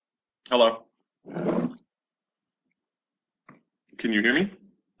Hello. Can you hear me?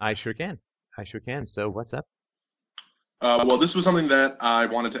 I sure can. I sure can. So what's up? Well, this was something that I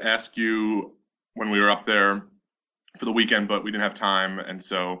wanted to ask you when we were up there for the weekend, but we didn't have time. And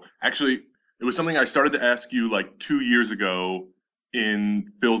so, actually, it was something I started to ask you like 2 years ago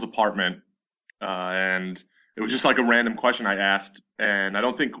in Phil's apartment. And it was just like a random question I asked. And I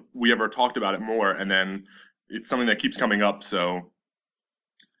don't think we ever talked about it more. And then it's something that keeps coming up. So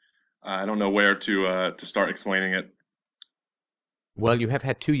I don't know where to start explaining it. Well, you have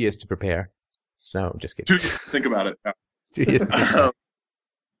had 2 years to prepare. So just kidding. 2 years, think about it. 2 years to think about it.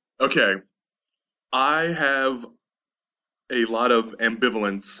 Okay. I have a lot of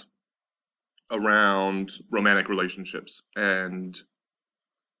ambivalence around romantic relationships, and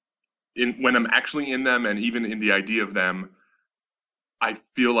when I'm actually in them and even in the idea of them, I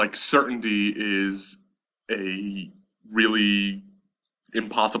feel like certainty is a really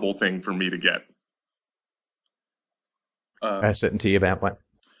impossible thing for me to get. Certainty about what?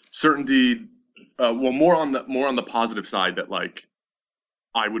 Certainty, well, more on the positive side, that like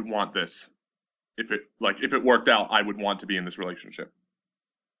I would want this. If it worked out, I would want to be in this relationship.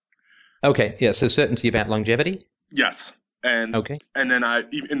 Okay, yeah, so certainty about longevity? Yes. And Okay. and then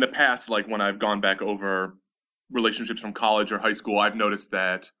in the past, like when I've gone back over relationships from college or high school, I've noticed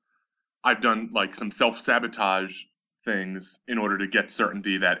that I've done like some self-sabotage things in order to get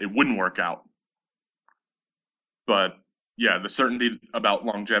certainty that it wouldn't work out. But yeah, the certainty about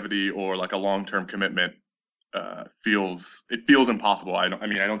longevity or like a long-term commitment feels impossible. I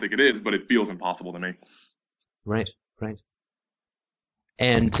don't think it is, but it feels impossible to me. Right, right.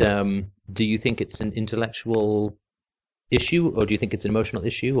 And do you think it's an intellectual issue, or do you think it's an emotional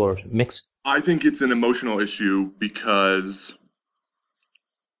issue, or mix? I think it's an emotional issue because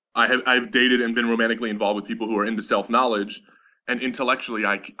I've dated and been romantically involved with people who are into self knowledge, and intellectually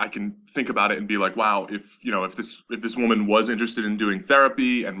I can think about it and be like, wow, if this woman was interested in doing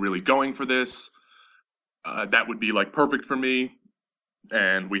therapy and really going for this, that would be like perfect for me,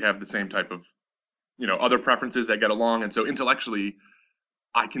 and we have the same type of other preferences that get along, and so intellectually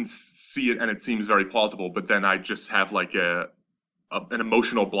I can see it and it seems very plausible, but then I just have like an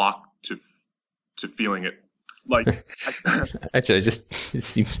emotional block to feeling it, like. Actually, it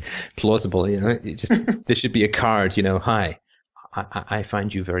seems plausible. It just there should be a card. Hi, I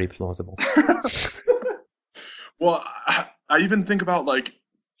find you very plausible. Well, I even think about like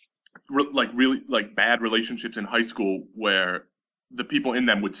really like bad relationships in high school where the people in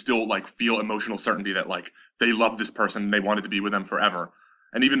them would still like feel emotional certainty that like they love this person and they wanted to be with them forever,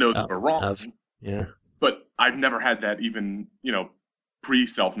 and even though they were wrong. Of Yeah. But I've never had that, even pre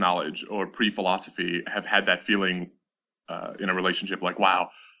self knowledge or pre philosophy, have had that feeling in a relationship like, wow,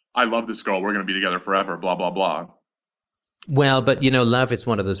 I love this girl, we're going to be together forever, blah blah blah. Well, but love, it's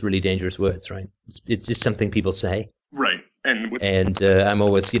one of those really dangerous words, right? It's just something people say. Right. And with And I'm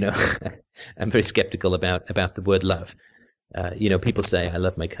always, I'm very skeptical about the word love. People say, I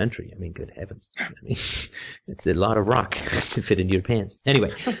love my country. I mean, good heavens. I mean, it's a lot of rock to fit into your pants.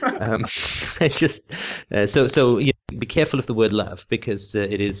 Anyway, I just, be careful of the word love because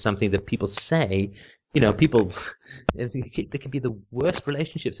it is something that people say. People, they can be the worst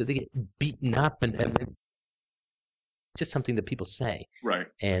relationships. So they get beaten up and just something that people say. right.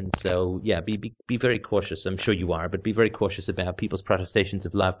 And so, yeah, be very cautious. I'm sure you are, but be very cautious about people's protestations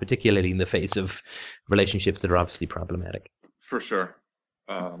of love, particularly in the face of relationships that are obviously problematic. For sure.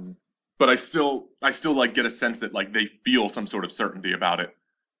 But I still like get a sense that like they feel some sort of certainty about it,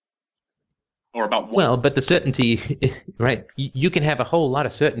 or about what. Well, but the certainty, right? You can have a whole lot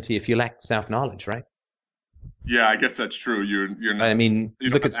of certainty if you lack self-knowledge, right? Yeah, I guess that's true. You're not I mean,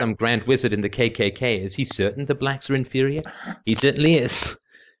 you're look not at some grand wizard in the KKK. Is he certain the blacks are inferior? He certainly is,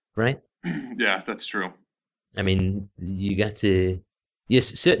 right? Yeah, that's true. I mean, you got to, yes,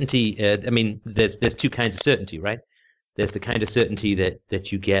 certainty. I mean, there's two kinds of certainty, right? There's the kind of certainty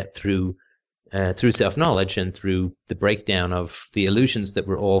that you get through self knowledge and through the breakdown of the illusions that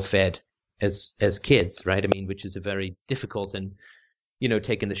we're all fed as kids, right? I mean, which is a very difficult and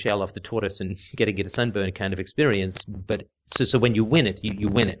taking the shell off the tortoise and getting it a sunburn kind of experience. But so when you win it, you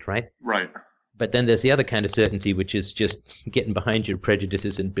win it, right? Right. But then there's the other kind of certainty, which is just getting behind your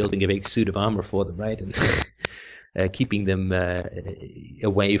prejudices and building a big suit of armor for them, right? And keeping them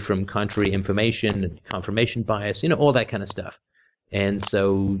away from contrary information and confirmation bias, all that kind of stuff. And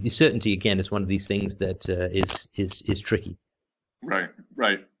so certainty, again, is one of these things that is tricky. Right.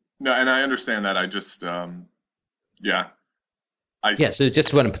 Right. No, and I understand that. I just yeah. I Yeah, so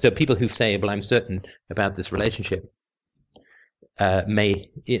people who say, well, I'm certain about this relationship, are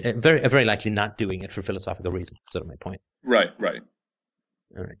very likely not doing it for philosophical reasons. Sort of my point. Right, right.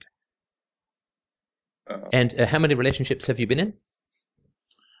 All right. And how many relationships have you been in?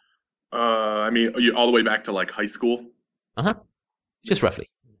 I mean, all the way back to like high school, Uh-huh. Just roughly.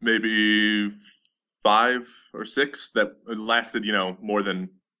 maybe 5 or 6 that lasted, more than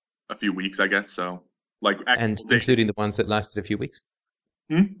a few weeks, I guess. So, like And actual dating. including the ones that lasted a few weeks?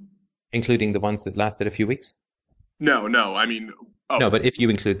 Hmm? Including the ones that lasted a few weeks? No, no. I mean, No, oh, but if you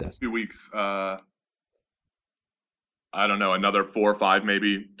include those. 2 weeks. I don't know, another 4 or 5,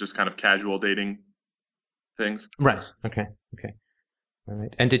 maybe, just kind of casual dating things. Right. Okay. Okay. All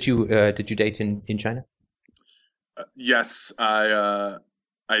right. And did you date in China? Yes, I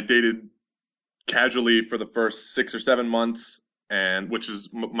dated casually for the first 6 or 7 months, and which is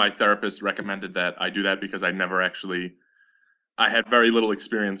my therapist recommended that I do that because I had very little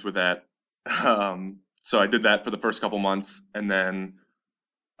experience with that. So I did that for the first couple months, and then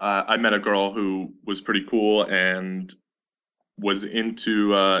I met a girl who was pretty cool and was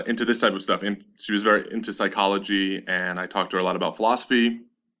into this type of stuff. And she was very into psychology, and I talked to her a lot about philosophy.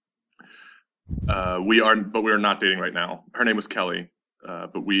 But we are not dating right now. Her name was Kelly,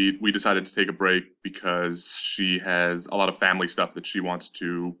 but we decided to take a break because she has a lot of family stuff that she wants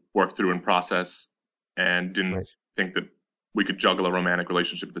to work through and process, and didn't Right. think that we could juggle a romantic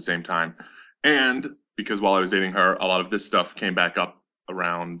relationship at the same time. And because while I was dating her, a lot of this stuff came back up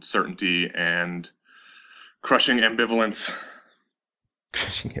around certainty and crushing ambivalence.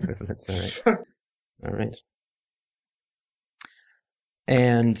 Crushing ambivalence. All right. All right.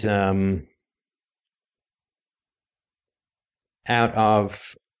 And out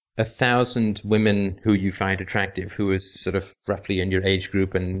of 1,000 women who you find attractive, who is sort of roughly in your age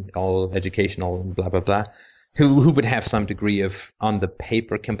group and all educational and blah blah blah, who would have some degree of on the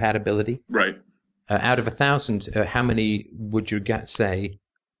paper compatibility? Right. Out of 1,000, how many would your gut say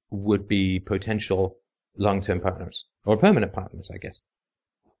would be potential long-term partners or permanent partners? I guess.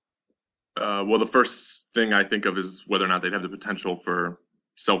 Well, the first thing I think of is whether or not they'd have the potential for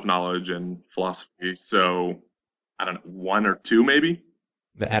self knowledge and philosophy. So I don't know, 1 or 2 maybe.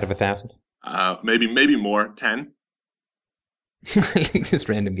 Out of 1,000. Maybe more, 10. Like this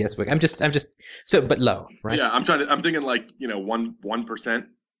random guesswork. I'm just. So, but low, right? Yeah, I'm thinking like 1%,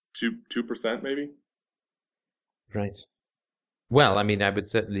 2% maybe. Right. Well, I mean, I would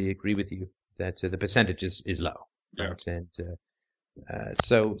certainly agree with you that the percentage is low, Yeah. right? And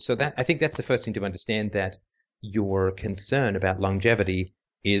so that I think that's the first thing to understand, that your concern about longevity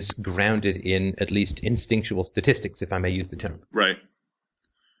is grounded in at least instinctual statistics, if I may use the term. Right.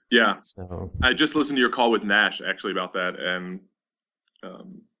 Yeah. So, I just listened to your call with Nash actually about that, and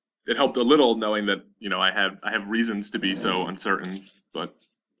it helped a little knowing that I have reasons to be so uncertain, but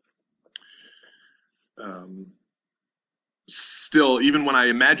um, still, even when I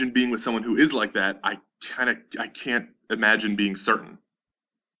imagine being with someone who is like that, I can't imagine being certain.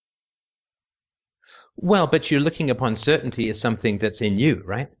 well, but you're looking upon certainty as something that's in you,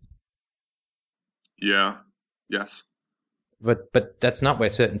 right? Yeah. Yes. But that's not where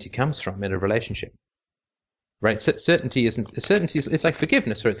certainty comes from in a relationship, right? Certainty isn't certainty. It's like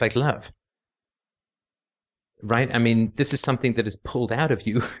forgiveness, or it's like love, right? I mean, this is something that is pulled out of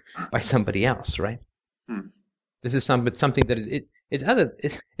you by somebody else, right? Hmm. This is something that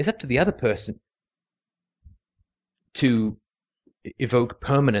it's up to the other person to evoke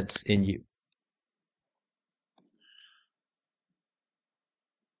permanence in you.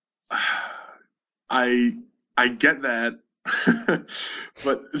 I I get that,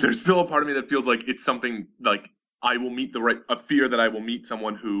 but there's still a part of me that feels like it's something like I will meet a fear that I will meet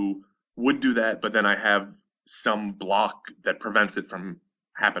someone who would do that, but then I have some block that prevents it from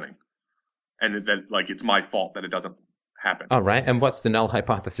happening, and that like it's my fault that it doesn't happen. All right, and what's the null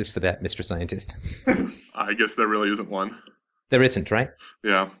hypothesis for that, Mr. Scientist? I guess there really isn't one. There isn't, right?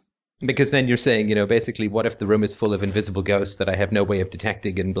 Yeah. Because then you're saying, basically, what if the room is full of invisible ghosts that I have no way of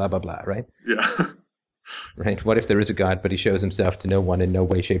detecting and blah, blah, blah, right? Yeah. Right? What if there is a God, but he shows himself to no one in no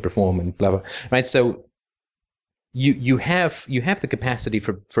way, shape, or form and blah, blah, right? So you have the capacity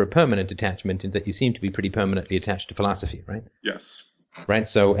for a permanent attachment, in that you seem to be pretty permanently attached to philosophy, right? Yes. Right.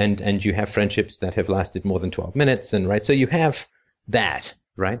 So and you have friendships that have lasted more than 12 minutes, and right. So you have that,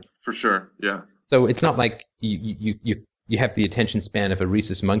 right? For sure. Yeah. So it's not like you have the attention span of a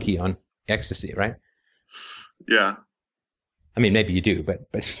rhesus monkey on ecstasy, right? Yeah. I mean, maybe you do,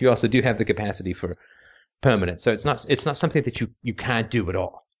 but you also do have the capacity for permanence. So it's not something that you can't do at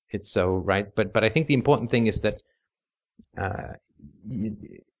all. It's so right. But I think the important thing is that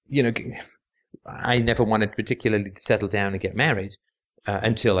you know I never wanted particularly to settle down and get married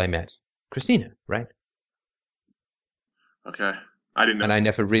until I met Christina, right? Okay. I didn't know. And I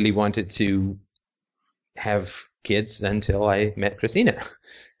never really wanted to have kids until I met Christina.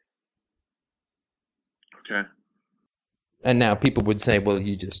 Okay. And now people would say, well,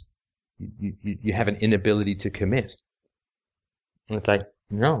 you have an inability to commit. And it's like,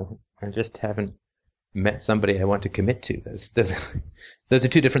 no, I just haven't met somebody I want to commit to. Those are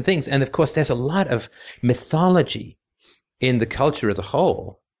two different things. And of course, there's a lot of mythology in the culture as a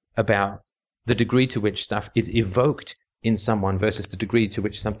whole about the degree to which stuff is evoked in someone versus the degree to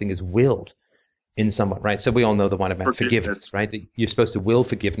which something is willed in someone, right? So we all know the one about forgiveness, right? That you're supposed to will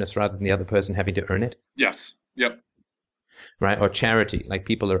forgiveness rather than the other person having to earn it. Yes. Yep. Right? Or charity, like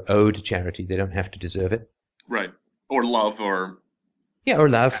people are owed charity. They don't have to deserve it. Right. Or love or... Yeah, or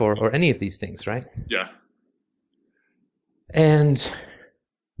love or any of these things, right? Yeah. And,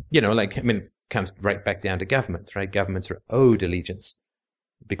 it comes right back down to governments, right? Governments are owed allegiance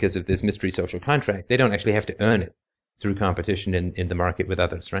because of this mystery social contract. They don't actually have to earn it through competition in the market with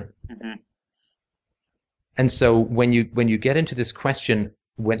others, right? Mm-hmm. And so when you get into this question,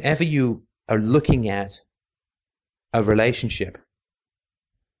 whenever you are looking at a relationship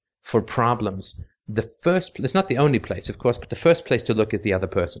for problems, it's not the only place, of course, but the first place to look is the other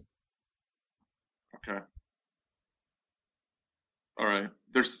person. Okay. All right.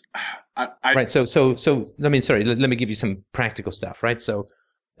 There's, right. So let me give you some practical stuff, right? So,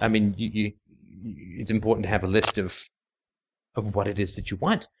 it's important to have a list of what it is that you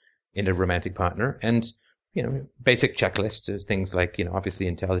want in a romantic partner, and basic checklists of things like obviously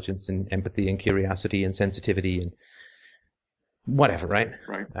intelligence and empathy and curiosity and sensitivity and whatever, right?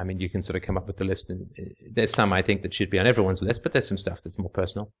 Right. You can sort of come up with the list, and there's some I think that should be on everyone's list, but there's some stuff that's more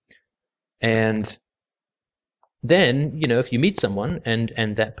personal. And then, if you meet someone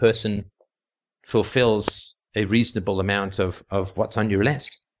and that person fulfills a reasonable amount of what's on your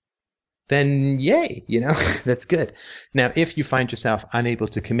list, then yay, that's good. Now, if you find yourself unable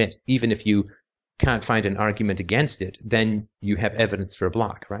to commit, even if you can't find an argument against it, then you have evidence for a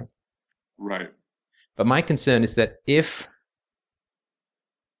block, right? Right. But my concern is that if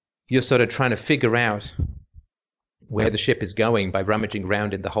you're sort of trying to figure out where the ship is going by rummaging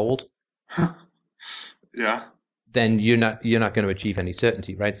around in the hold, yeah, then you're not going to achieve any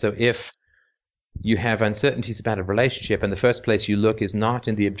certainty, right? So if you have uncertainties about a relationship, and the first place you look is not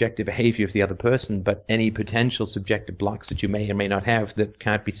in the objective behavior of the other person, but any potential subjective blocks that you may or may not have that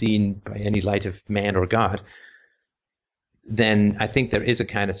can't be seen by any light of man or God, then I think there is a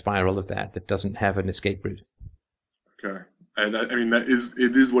kind of spiral of that doesn't have an escape route. Okay. And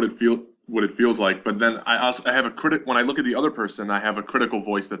it is what it feels like. But then I have a critic when I look at the other person. I have a critical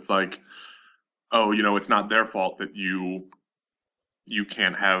voice that's like, oh, it's not their fault that you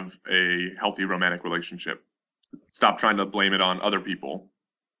can't have a healthy romantic relationship. Stop trying to blame it on other people.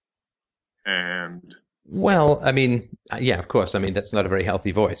 And well, yeah, of course. That's not a very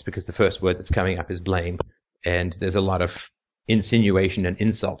healthy voice, because the first word that's coming up is blame, and there's a lot of insinuation and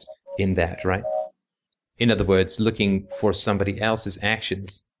insult in that, right? In other words, looking for somebody else's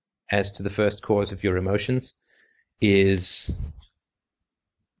actions as to the first cause of your emotions is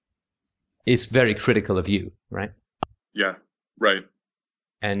very critical of you, right? Yeah, right.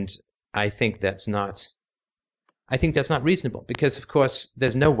 And I think that's not reasonable, because of course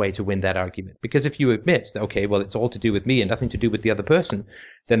there's no way to win that argument. Because if you admit that, okay, well, it's all to do with me and nothing to do with the other person,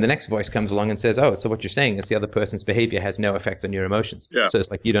 then the next voice comes along and says, oh, so what you're saying is the other person's behavior has no effect on your emotions. Yeah. So it's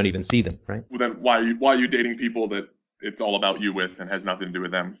like you don't even see them, right? Well, then why are you dating people that it's all about you with and has nothing to do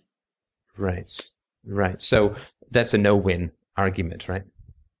with them? Right. So that's a no-win argument, right?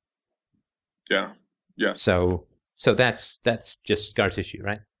 Yeah. Yeah. So that's just scar tissue,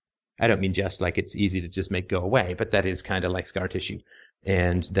 right? I don't mean just like it's easy to just make go away, but that is kind of like scar tissue,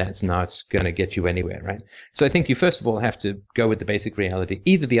 and that's not going to get you anywhere, right? So I think you first of all have to go with the basic reality.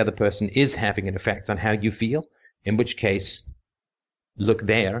 Either the other person is having an effect on how you feel, in which case look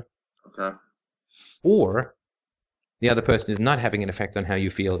there. Okay. Or the other person is not having an effect on how you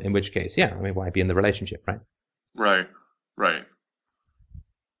feel, in which case, yeah, why be in the relationship, right? Right.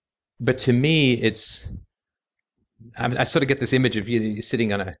 But to me, I sort of get this image of you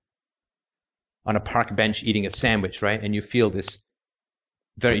sitting on a park bench eating a sandwich, right? And you feel this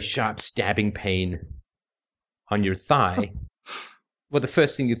very sharp stabbing pain on your thigh. Well, the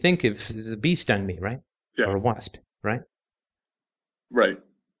first thing you think of is a bee stung me, right? Yeah. Or a wasp, right? Right.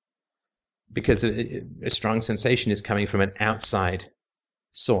 Because a strong sensation is coming from an outside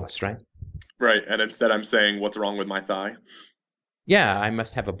source, right? Right. And instead I'm saying, what's wrong with my thigh? Yeah, I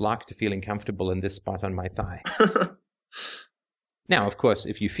must have a block to feeling comfortable in this spot on my thigh. Now, of course,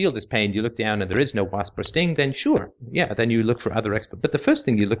 if you feel this pain, you look down and there is no wasp or sting, then sure. Yeah, then you look for other experts. But the first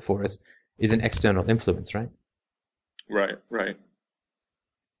thing you look for is an external influence, right? Right.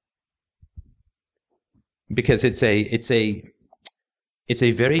 Because it's a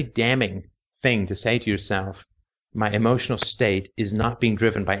very damning thing to say to yourself, my emotional state is not being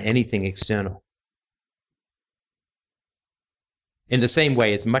driven by anything external. In the same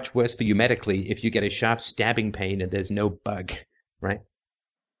way, it's much worse for you medically if you get a sharp stabbing pain and there's no bug, right?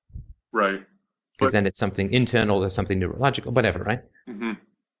 Right. Because then it's something internal or something neurological, whatever, right? Mm-hmm.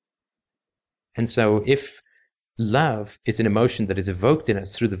 And so if love is an emotion that is evoked in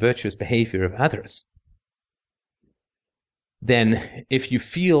us through the virtuous behavior of others, then if you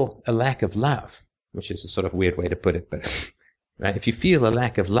feel a lack of love, which is a sort of weird way to put it, but right, if you feel a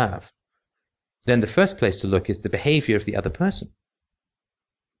lack of love, then the first place to look is the behavior of the other person.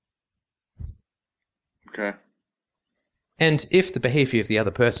 Okay. And if the behavior of the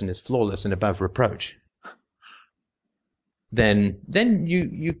other person is flawless and above reproach, then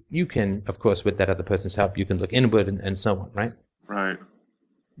you can, of course, with that other person's help, you can look inward and so on, right? Right.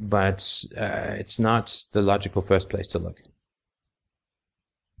 But it's not the logical first place to look.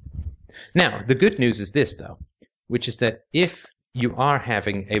 Now, the good news is this, though, which is that if you are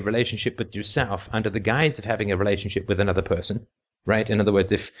having a relationship with yourself under the guise of having a relationship with another person, right? In other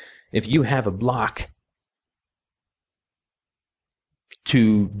words, if you have a block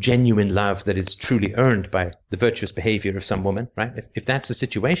to genuine love that is truly earned by the virtuous behavior of some woman, right? If that's the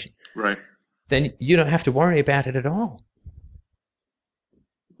situation, Right. then you don't have to worry about it at all.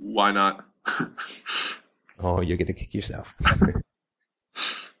 Why not? Oh, you're going to kick yourself.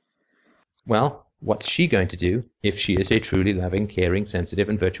 Well, what's she going to do if she is a truly loving, caring, sensitive,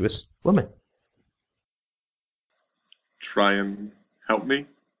 and virtuous woman? Try and help me?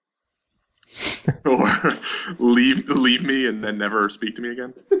 Or leave me and then never speak to me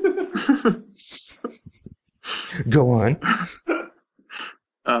again? Go on.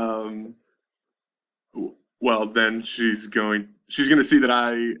 Well, then she's going to see that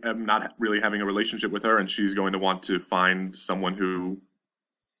I am not really having a relationship with her, and she's going to want to find someone who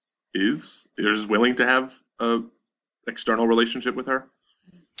is willing to have a external relationship with her.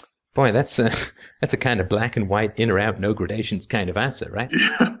 Boy, that's a kind of black and white, in or out, no gradations kind of answer, right?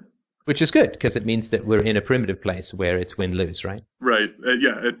 Yeah. Which is good, because it means that we're in a primitive place where it's win-lose, right? Right.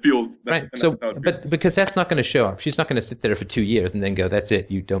 Yeah, it feels... Right. So, but because that's not going to show up. She's not going to sit there for 2 years and then go, that's it,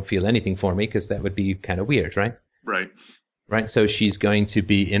 you don't feel anything for me, because that would be kind of weird, right? Right. Right. So she's going to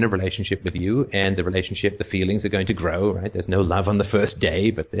be in a relationship with you, and the relationship, the feelings are going to grow, right? There's no love on the first day,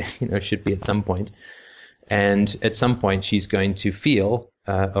 but it should be at some point. And at some point, she's going to feel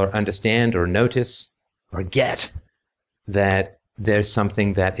or understand or notice or get that there's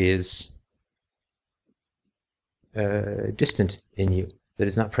something that is distant in you, that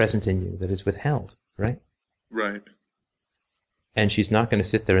is not present in you, that is withheld, right? Right. And she's not going to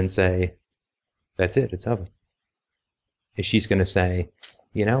sit there and say, that's it, it's over. She's going to say,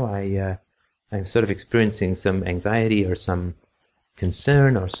 I'm sort of experiencing some anxiety or some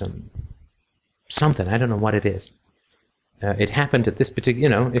concern or something. I don't know what it is. It happened at this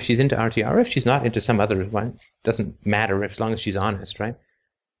particular, if she's into RTR, or if she's not into some other one, doesn't matter as long as she's honest, right?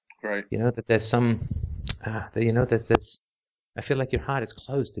 Right. That there's some, there's, I feel like your heart is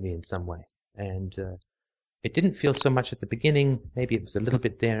closed to me in some way. And it didn't feel so much at the beginning. Maybe it was a little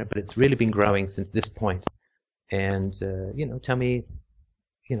bit there, but it's really been growing since this point. And, tell me,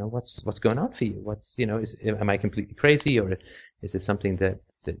 what's going on for you? Am I completely crazy, or is it something that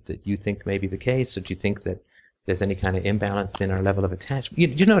you think may be the case? Or do you think that there's any kind of imbalance in our level of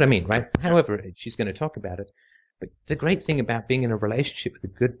attachment? You know what I mean, right? However, she's going to talk about it. But the great thing about being in a relationship with a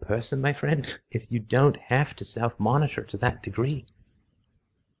good person, my friend, is you don't have to self-monitor to that degree.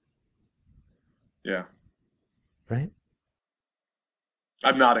 Yeah. Right?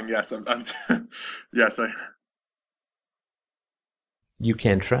 I'm nodding. Yes. I'm yes. You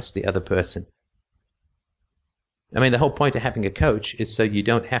can trust the other person. I mean, the whole point of having a coach is so you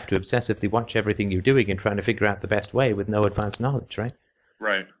don't have to obsessively watch everything you're doing and trying to figure out the best way with no advanced knowledge, right?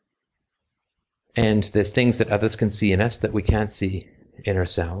 Right. And there's things that others can see in us that we can't see in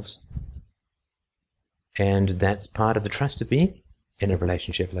ourselves. And that's part of the trust of being in a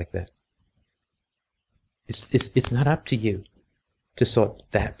relationship like that. It's not up to you to sort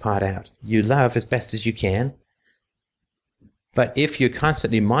that part out. You love as best as you can. But if you're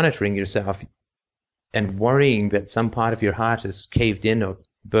constantly monitoring yourself and worrying that some part of your heart is caved in or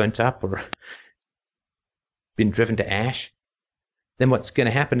burnt up or been driven to ash, then what's going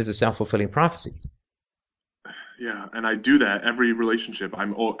to happen is a self-fulfilling prophecy. Yeah, and I do that every relationship.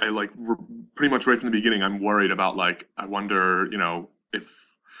 Pretty much right from the beginning, I'm worried about I wonder, if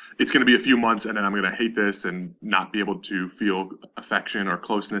it's going to be a few months and then I'm going to hate this and not be able to feel affection or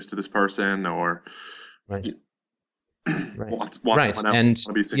closeness to this person, or right. Right. And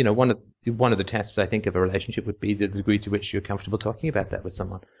one of the tests, I think, of a relationship would be the degree to which you're comfortable talking about that with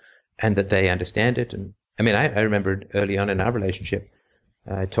someone. and that they understand it. And I mean, I remember early on in our relationship,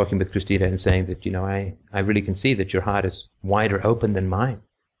 talking with Christina and saying that, I really can see that your heart is wider open than mine.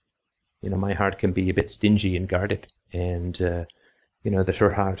 My heart can be a bit stingy and guarded, and, that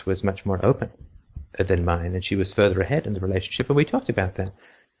her heart was much more open than mine, and she was further ahead in the relationship. And we talked about that,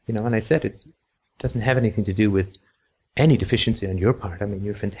 and I said it doesn't have anything to do with any deficiency on your part. I mean,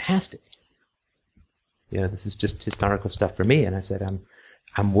 you're fantastic. This is just historical stuff for me. And I said,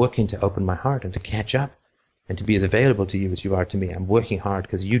 I'm working to open my heart and to catch up and to be as available to you as you are to me. I'm working hard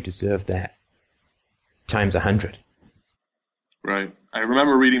because you deserve that times 100. Right. I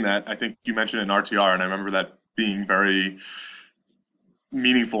remember reading that. I think you mentioned it in RTR, and I remember that being very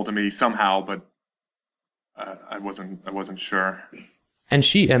meaningful to me somehow, but I wasn't sure. And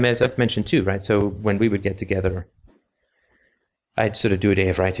she, as I've mentioned too, right? So when we would get together, I'd sort of do a day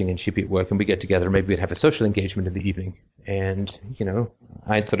of writing and she'd be at work, and we'd get together. Maybe we'd have a social engagement in the evening, and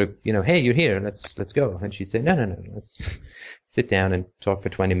I'd sort of hey, you're here, let's go. And she'd say, no, let's sit down and talk for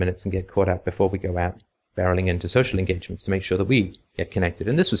 20 minutes and get caught up before we go out barreling into social engagements to make sure that we get connected.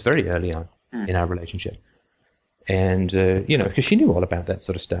 And this was very early on in our relationship, and because she knew all about that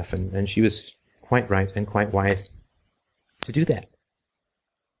sort of stuff, and she was quite right and quite wise to do that.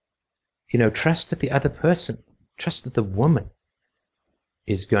 Trust that the other person, trust that the woman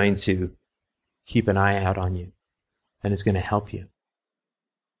is going to keep an eye out on you and is going to help you.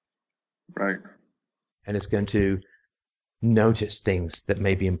 Right. And is going to notice things that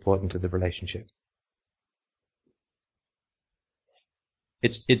may be important to the relationship.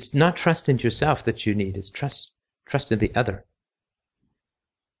 It's not trust in yourself that you need, it's trust in the other.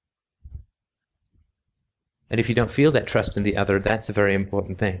 And if you don't feel that trust in the other, that's a very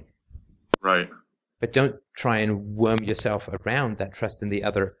important thing. Right. But don't try and worm yourself around that trust in the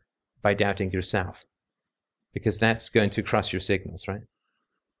other by doubting yourself, because that's going to cross your signals, right?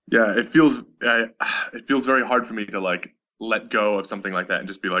 Yeah, it feels very hard for me to let go of something like that and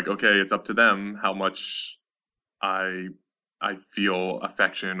just be like, okay, it's up to them how much I feel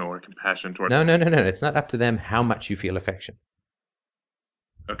affection or compassion toward them. No. It's not up to them how much you feel affection.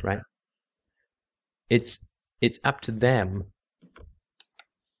 Okay. Right? It's up to them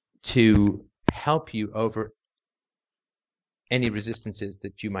to help you over any resistances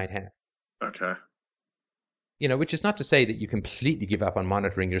that you might have. Okay. Which is not to say that you completely give up on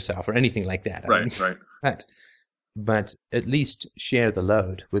monitoring yourself or anything like that. Right. But at least share the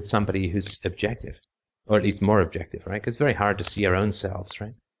load with somebody who's objective, or at least more objective, right? Because it's very hard to see our own selves,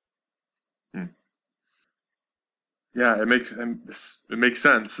 right? Yeah, it makes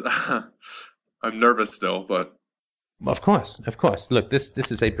sense. I'm nervous still, but of course. Look, this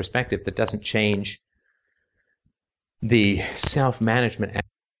is a perspective that doesn't change the self-management of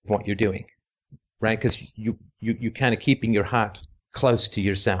what you're doing, right? Because you kind of keeping your heart close to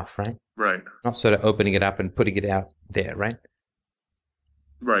yourself, right? Right. Not sort of opening it up and putting it out there, right?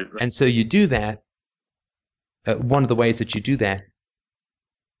 Right. And so you do that. One of the ways that you do that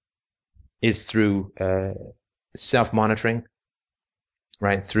is through self-monitoring,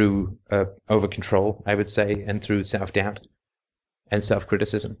 right? Through over-control, I would say, and through self-doubt and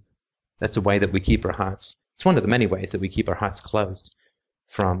self-criticism. That's a way that we keep our hearts. It's one of the many ways that we keep our hearts closed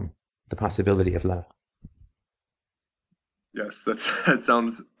from the possibility of love. Yes, that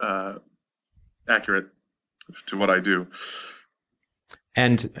sounds accurate to what I do.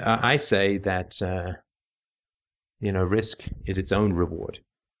 And I say that, risk is its own reward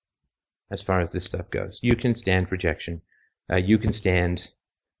as far as this stuff goes. You can stand rejection. You can stand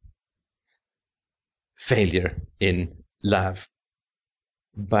failure in love.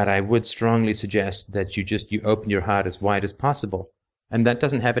 But I would strongly suggest that you open your heart as wide as possible. And that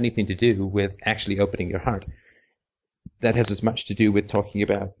doesn't have anything to do with actually opening your heart. That has as much to do with talking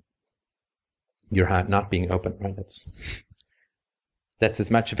about your heart not being open, right? That's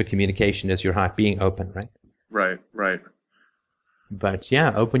as much of a communication as your heart being open, right? Right. But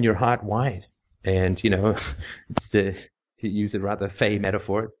yeah, open your heart wide. And, it's to use a rather fey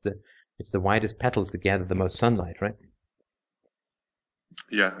metaphor, it's the widest petals that gather the most sunlight, right?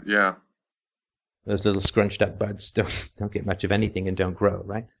 Yeah. Those little scrunched up buds don't get much of anything and don't grow,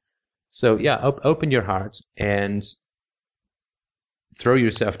 right? So yeah, open your heart and throw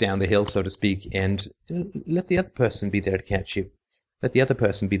yourself down the hill, so to speak, and let the other person be there to catch you. Let the other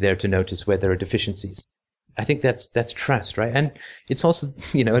person be there to notice where there are deficiencies. I think that's trust, right? And it's also,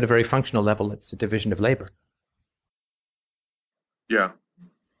 at a very functional level, it's a division of labor. Yeah.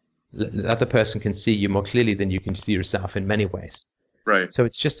 The other person can see you more clearly than you can see yourself in many ways. Right. So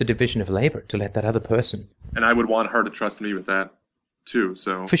it's just a division of labor to let that other person. And I would want her to trust me with that too.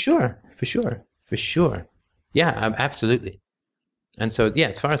 So For sure. Yeah, absolutely. And so, yeah,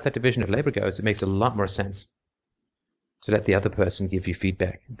 as far as that division of labor goes, it makes a lot more sense to let the other person give you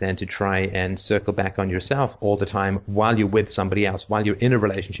feedback than to try and circle back on yourself all the time while you're with somebody else, while you're in a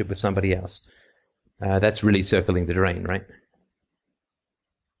relationship with somebody else. That's really circling the drain, right?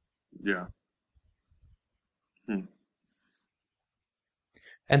 Yeah. Hmm.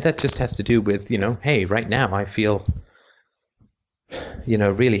 And that just has to do with, hey, right now I feel,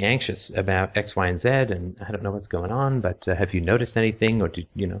 really anxious about X, Y, and Z, and I don't know what's going on, but have you noticed anything, or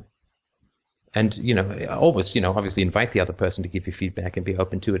and, always, obviously invite the other person to give you feedback and be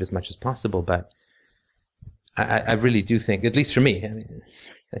open to it as much as possible. But I really do think, at least for me, I mean,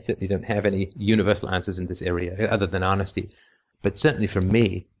 I certainly don't have any universal answers in this area other than honesty. But certainly for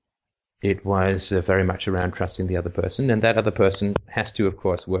me, it was very much around trusting the other person. And that other person has to, of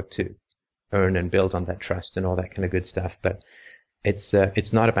course, work to earn and build on that trust and all that kind of good stuff. But it's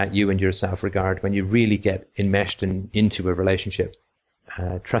not about you and your self-regard. When you really get enmeshed into a relationship,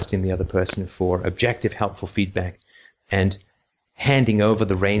 trusting the other person for objective, helpful feedback and handing over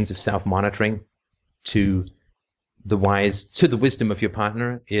the reins of self-monitoring to the wisdom of your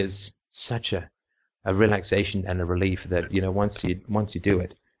partner is such a relaxation and a relief that, once you do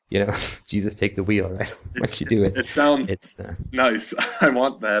it, Jesus, take the wheel, right? Once you do it, It sounds it's nice. I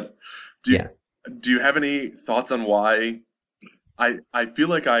want that. Yeah. Do you have any thoughts on why I feel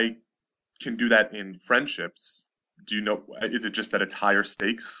like I can do that in friendships? Do you know, is it just that it's higher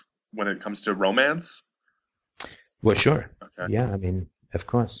stakes when it comes to romance? Well, sure. Okay. Yeah, I mean, of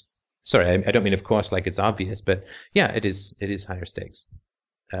course. Sorry, I don't mean of course like it's obvious, but yeah, it is higher stakes.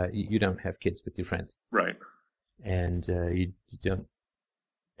 You don't have kids with your friends, Right. and you don't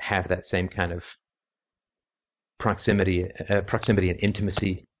have that same kind of proximity and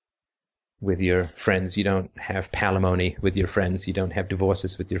intimacy with your friends. You don't have palimony with your friends. You don't have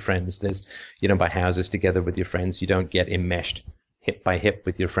divorces with your friends. You don't buy houses together with your friends. You don't get enmeshed hip by hip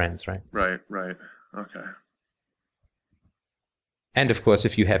with your friends, right? Right. Okay. And of course,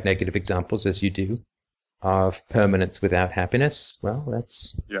 if you have negative examples, as you do, of permanence without happiness, well,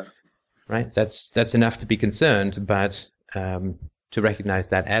 that's right. That's enough to be concerned, but to recognize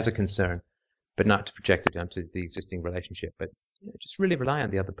that as a concern, but not to project it onto the existing relationship, but just really rely on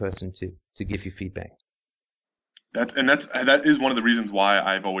the other person to give you feedback. That is one of the reasons why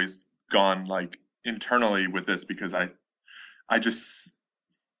I've always gone like internally with this, because I just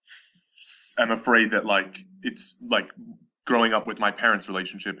am afraid that like it's like growing up with my parents'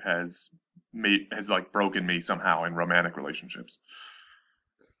 relationship has like broken me somehow in romantic relationships.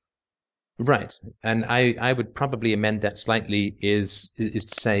 Right, and I would probably amend that slightly is to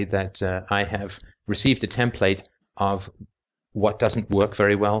say that I have received a template of what doesn't work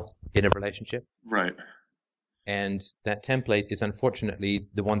very well in a relationship. Right. And that template is unfortunately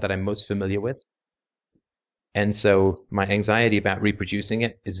the one that I'm most familiar with. And so my anxiety about reproducing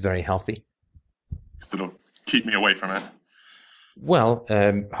it is very healthy. So it'll keep me away from it. Well,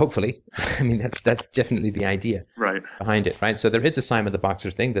 hopefully. I mean, that's definitely the idea behind it, right? So there is a Simon the Boxer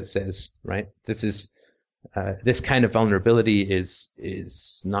thing that says, right, this kind of vulnerability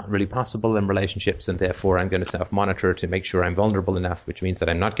is not really possible in relationships, and therefore I'm going to self-monitor to make sure I'm vulnerable enough, which means that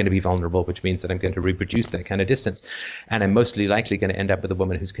I'm not going to be vulnerable, which means that I'm going to reproduce that kind of distance. And I'm mostly likely going to end up with a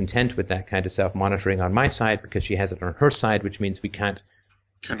woman who's content with that kind of self-monitoring on my side because she has it on her side, which means we can't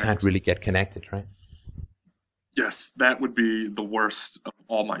really get connected, right? Yes, that would be the worst of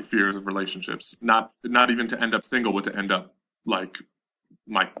all my fears of relationships. Not even to end up single, but to end up like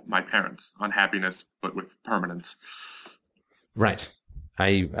my parents' unhappiness, but with permanence. Right.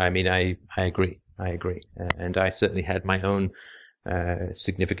 I mean, I agree. And I certainly had my own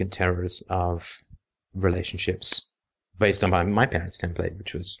significant terrors of relationships based on my parents' template,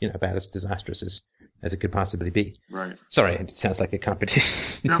 which was, about as disastrous as it could possibly be. Right. Sorry, it sounds like a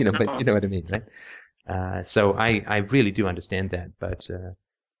competition, but you know what I mean, right? So I really do understand that, but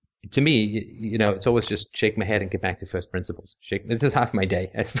to me, it's always just shake my head and get back to first principles. This is half my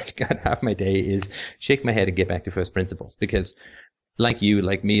day. I swear to God, half my day is shake my head and get back to first principles, because like you,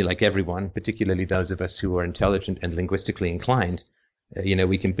 like me, like everyone, particularly those of us who are intelligent and linguistically inclined,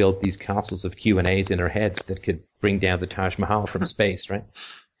 we can build these castles of Q&As in our heads that could bring down the Taj Mahal from space, right?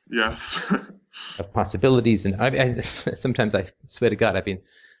 Yes. Of possibilities. And sometimes I swear to God, I've been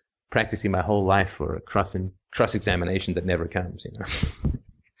practicing my whole life for a cross-examination that never comes,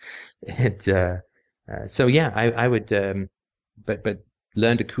 And so, yeah, I would, but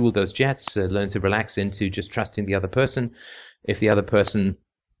learn to cool those jets, learn to relax into just trusting the other person. If the other person,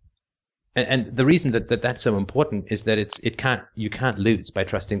 and the reason that's so important is that you can't lose by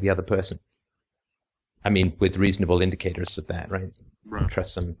trusting the other person. I mean, with reasonable indicators of that, right? Right.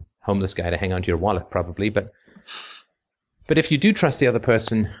 Trust some homeless guy to hang on to your wallet, probably, but But if you do trust the other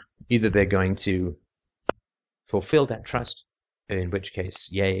person, either they're going to fulfill that trust, in which case,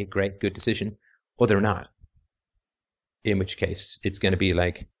 yay, great, good decision, or they're not. In which case, it's going to be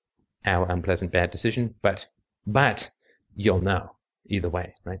like, our unpleasant, bad decision, but you'll know either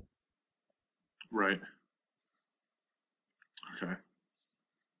way, right? Right. Okay.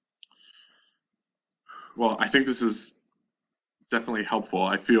 Well, I think this is definitely helpful.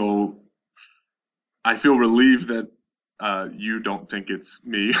 I feel relieved that you don't think it's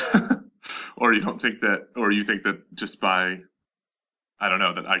me, or you think that just by, I don't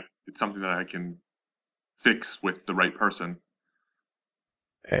know, that it's something that I can fix with the right person.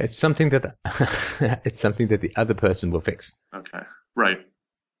 It's something that it's something that the other person will fix. Okay. Right.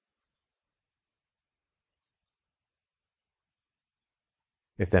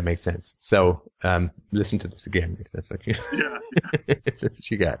 If that makes sense. So listen to this again if that's what you that's what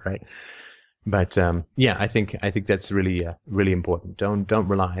you got, right? But yeah, I think that's really really important. Don't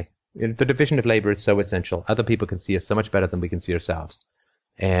rely. The division of labor is so essential. Other people can see us so much better than we can see ourselves,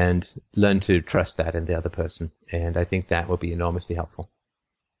 and learn to trust that in the other person. And I think that will be enormously helpful.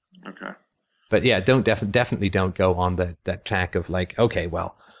 Okay. But yeah, definitely don't go on that track of like, okay,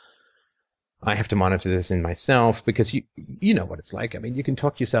 well, I have to monitor this in myself, because you know what it's like. I mean, you can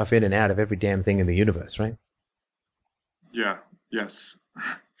talk yourself in and out of every damn thing in the universe, right? Yeah. Yes.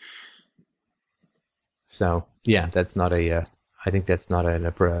 So yeah, that's not I think that's not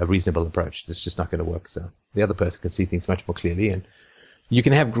a reasonable approach. It's just not going to work. So the other person can see things much more clearly, and you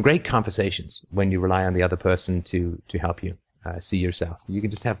can have great conversations when you rely on the other person to help you see yourself. You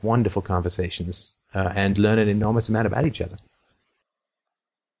can just have wonderful conversations and learn an enormous amount about each other.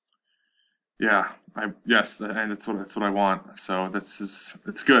 Yeah, yes, and that's what I want. So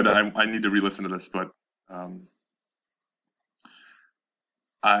it's good. I need to re-listen to this, but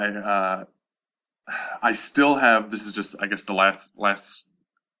I still have. This is just, I guess, the last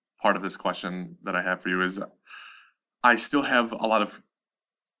part of this question that I have for you is, I still have a lot of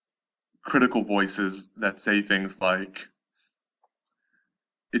critical voices that say things like,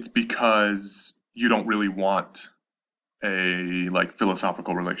 it's because you don't really want a like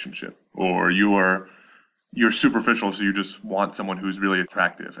philosophical relationship, or you're superficial, so you just want someone who's really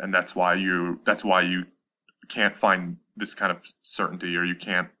attractive, and that's why you can't find this kind of certainty, or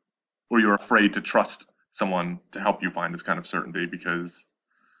you're afraid to trust someone to help you find this kind of certainty, because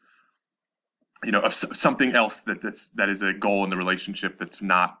of something else that is a goal in the relationship that's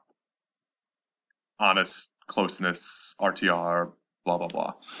not honest closeness, RTR, blah blah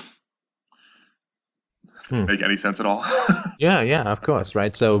blah. Make any sense at all? Yeah, of course,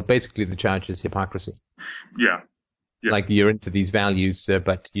 right? So basically the charge is hypocrisy. Yeah. Like you're into these values,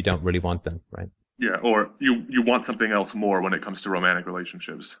 but you don't really want them, right? Yeah, or you want something else more when it comes to romantic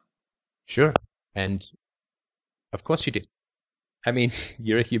relationships. Sure. And of course you do. I mean,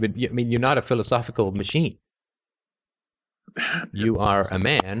 you're a human. I mean, you're not a philosophical machine. You are a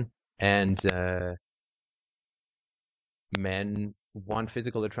man, and men want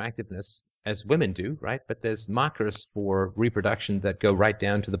physical attractiveness as women do, right? But there's markers for reproduction that go right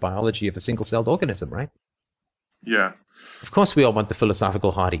down to the biology of a single-celled organism, right? Yeah. Of course we all want the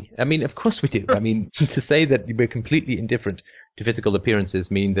philosophical hottie. I mean, of course we do. I mean, to say that we're completely indifferent to physical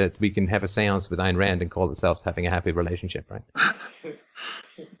appearances mean that we can have a seance with Ayn Rand and call ourselves having a happy relationship, right?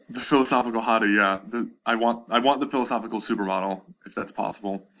 The philosophical hottie, yeah. I want the philosophical supermodel, if that's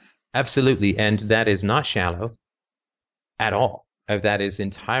possible. Absolutely, and that is not shallow at all. That is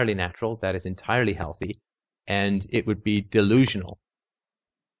entirely natural. That is entirely healthy, and it would be delusional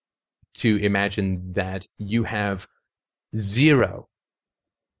to imagine that you have zero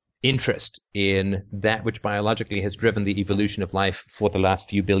interest in that which biologically has driven the evolution of life for the last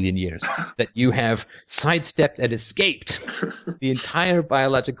few billion years, that you have sidestepped and escaped the entire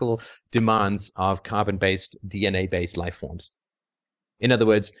biological demands of carbon-based, DNA-based life forms. In other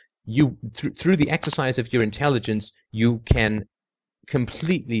words, you through the exercise of your intelligence, you can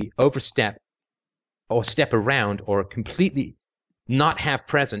completely overstep or step around or completely not have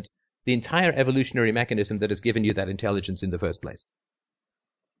present the entire evolutionary mechanism that has given you that intelligence in the first place.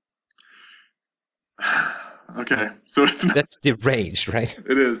 Okay, so that's deranged, right?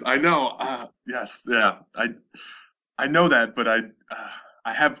 It is. I know. Yes, yeah. I know that, but I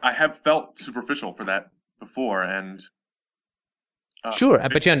have felt superficial for that before, and sure.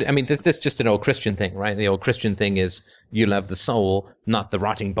 But I mean, that's just an old Christian thing, right? The old Christian thing is you love the soul, not the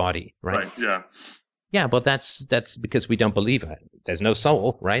rotting body, right? Right. Yeah. Yeah, but that's because we don't believe it. There's no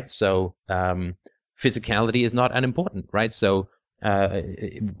soul, right? So physicality is not unimportant, right? So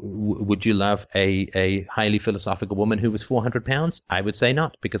Would you love a highly philosophical woman who was 400 pounds? I would say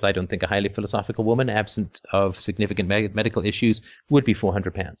not, because I don't think a highly philosophical woman, absent of significant medical issues, would be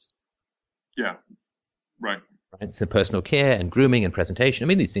 400 pounds. Yeah. Right. Right. So personal care and grooming and presentation. I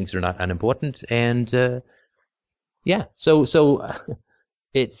mean, these things are not unimportant. And yeah, so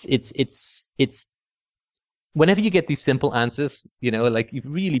it's whenever you get these simple answers, like you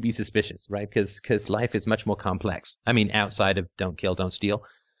really be suspicious, right? Because life is much more complex. I mean, outside of don't kill, don't steal,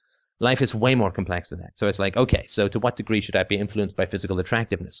 life is way more complex than that. So it's like, okay, so to what degree should I be influenced by physical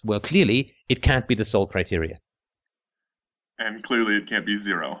attractiveness? Well, clearly it can't be the sole criteria. And clearly it can't be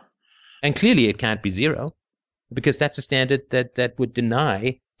zero. And clearly it can't be zero, because that's a standard that would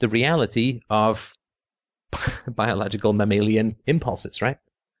deny the reality of biological mammalian impulses, right?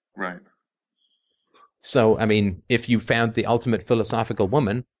 Right. So, I mean, if you found the ultimate philosophical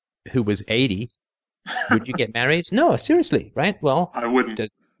woman who was 80, would you get married? No, seriously, right? Well, I wouldn't.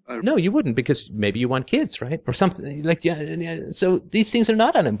 No, you wouldn't, because maybe you want kids, right? Or something like, yeah. So these things are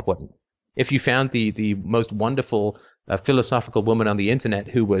not unimportant. If you found the most wonderful philosophical woman on the internet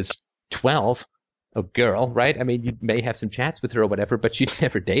who was 12, a girl, right? I mean, you may have some chats with her or whatever, but you'd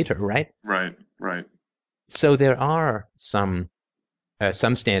never date her, right? Right, right. So there are some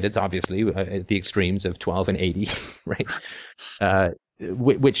standards, obviously, at the extremes of 12 and 80, right?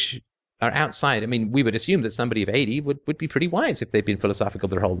 Which are outside. I mean, we would assume that somebody of 80 would be pretty wise if they've been philosophical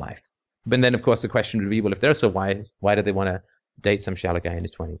their whole life. But then, of course, the question would be, well, if they're so wise, why do they want to date some shallow guy in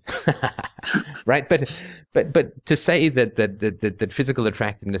his 20s? Right? But to say that physical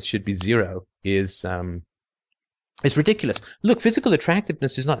attractiveness should be zero is ridiculous. Look, physical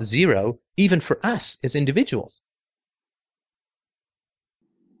attractiveness is not zero, even for us as individuals.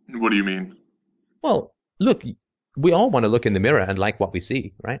 What do you mean? Well, look, we all want to look in the mirror and like what we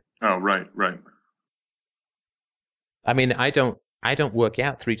see, right? Oh, right, right. I mean, I don't work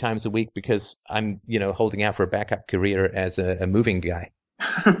out 3 times a week because I'm, holding out for a backup career as a moving guy.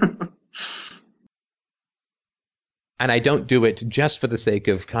 And I don't do it just for the sake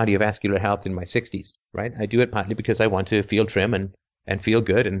of cardiovascular health in my 60s, right? I do it partly because I want to feel trim and feel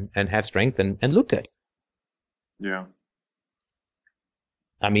good and have strength and look good. Yeah.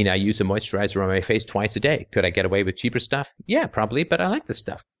 I mean, I use a moisturizer on my face twice a day. Could I get away with cheaper stuff? Yeah, probably, but I like this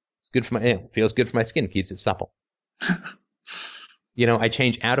stuff. It's good for feels good for my skin, keeps it supple. I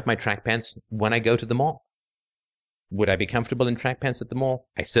change out of my track pants when I go to the mall. Would I be comfortable in track pants at the mall?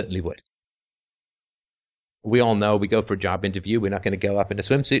 I certainly would. We all know we go for a job interview. We're not going to go up in a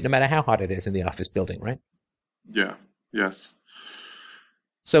swimsuit no matter how hot it is in the office building, right? Yeah, yes.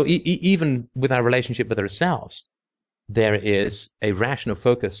 So even with our relationship with ourselves, there is a rational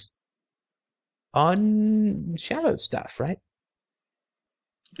focus on shallow stuff, right?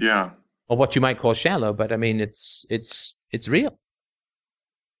 Yeah. Or what you might call shallow, but I mean, it's real.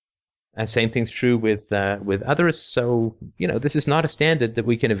 And same thing's true with others. So, this is not a standard that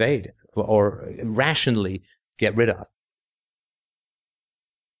we can evade or rationally get rid of.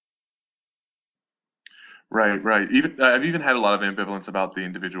 Right, right. I've even had a lot of ambivalence about the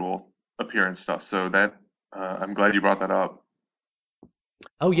individual appearance stuff. So that I'm glad you brought that up.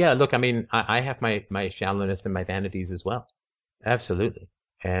 Oh yeah, look, I mean, I have my shallowness and my vanities as well, absolutely.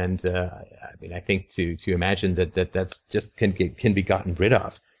 And I mean, I think to imagine that's just can be gotten rid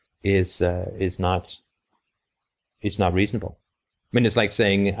of is not reasonable. I mean, it's like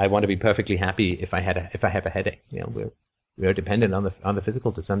saying I want to be perfectly happy if I have a headache. We're dependent on the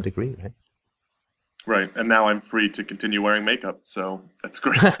physical to some degree, right? Right, and now I'm free to continue wearing makeup, so that's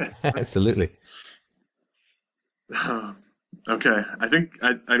great. Absolutely. Okay, I think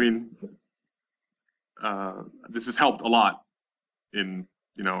I mean this has helped a lot in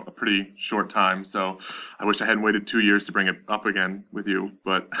a pretty short time. So I wish I hadn't waited 2 years to bring it up again with you,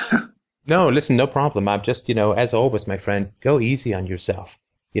 but no, listen, no problem. I'm just as always, my friend, go easy on yourself.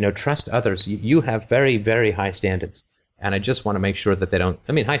 Trust others. You have very, very high standards. And I just want to make sure that they don't,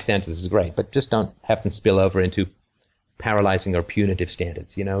 I mean, high standards is great, but just don't have them spill over into paralyzing or punitive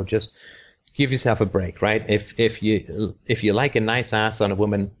standards. Just give yourself a break, right? If you like a nice ass on a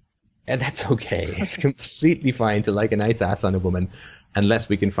woman, and that's okay. It's completely fine to like a nice ass on a woman, unless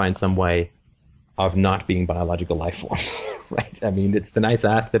we can find some way of not being biological life forms, right? I mean, it's the nice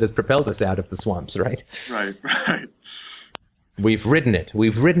ass that has propelled us out of the swamps, right? Right, right. We've ridden it.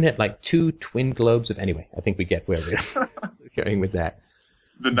 We've ridden it like 2 twin globes of. Anyway, I think we get where we're going with that.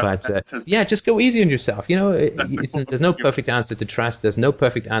 But yeah, just go easy on yourself. There's no perfect answer to trust. There's no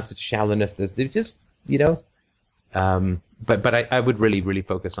perfect answer to shallowness. There's just But I would really, really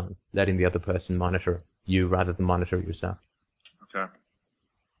focus on letting the other person monitor you rather than monitor yourself. Okay.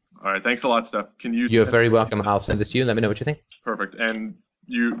 All right. Thanks a lot, Steph. Can you? You're very welcome. I'll send this to you and let me know what you think. Perfect. And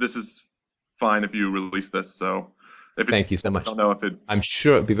this is fine if you release this. So if it's, Thank you so much. I don't know if it. I'm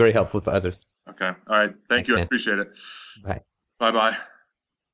sure it'd be very helpful for others. Okay. All right. Thank you. I man. appreciate it. Bye. Bye-bye.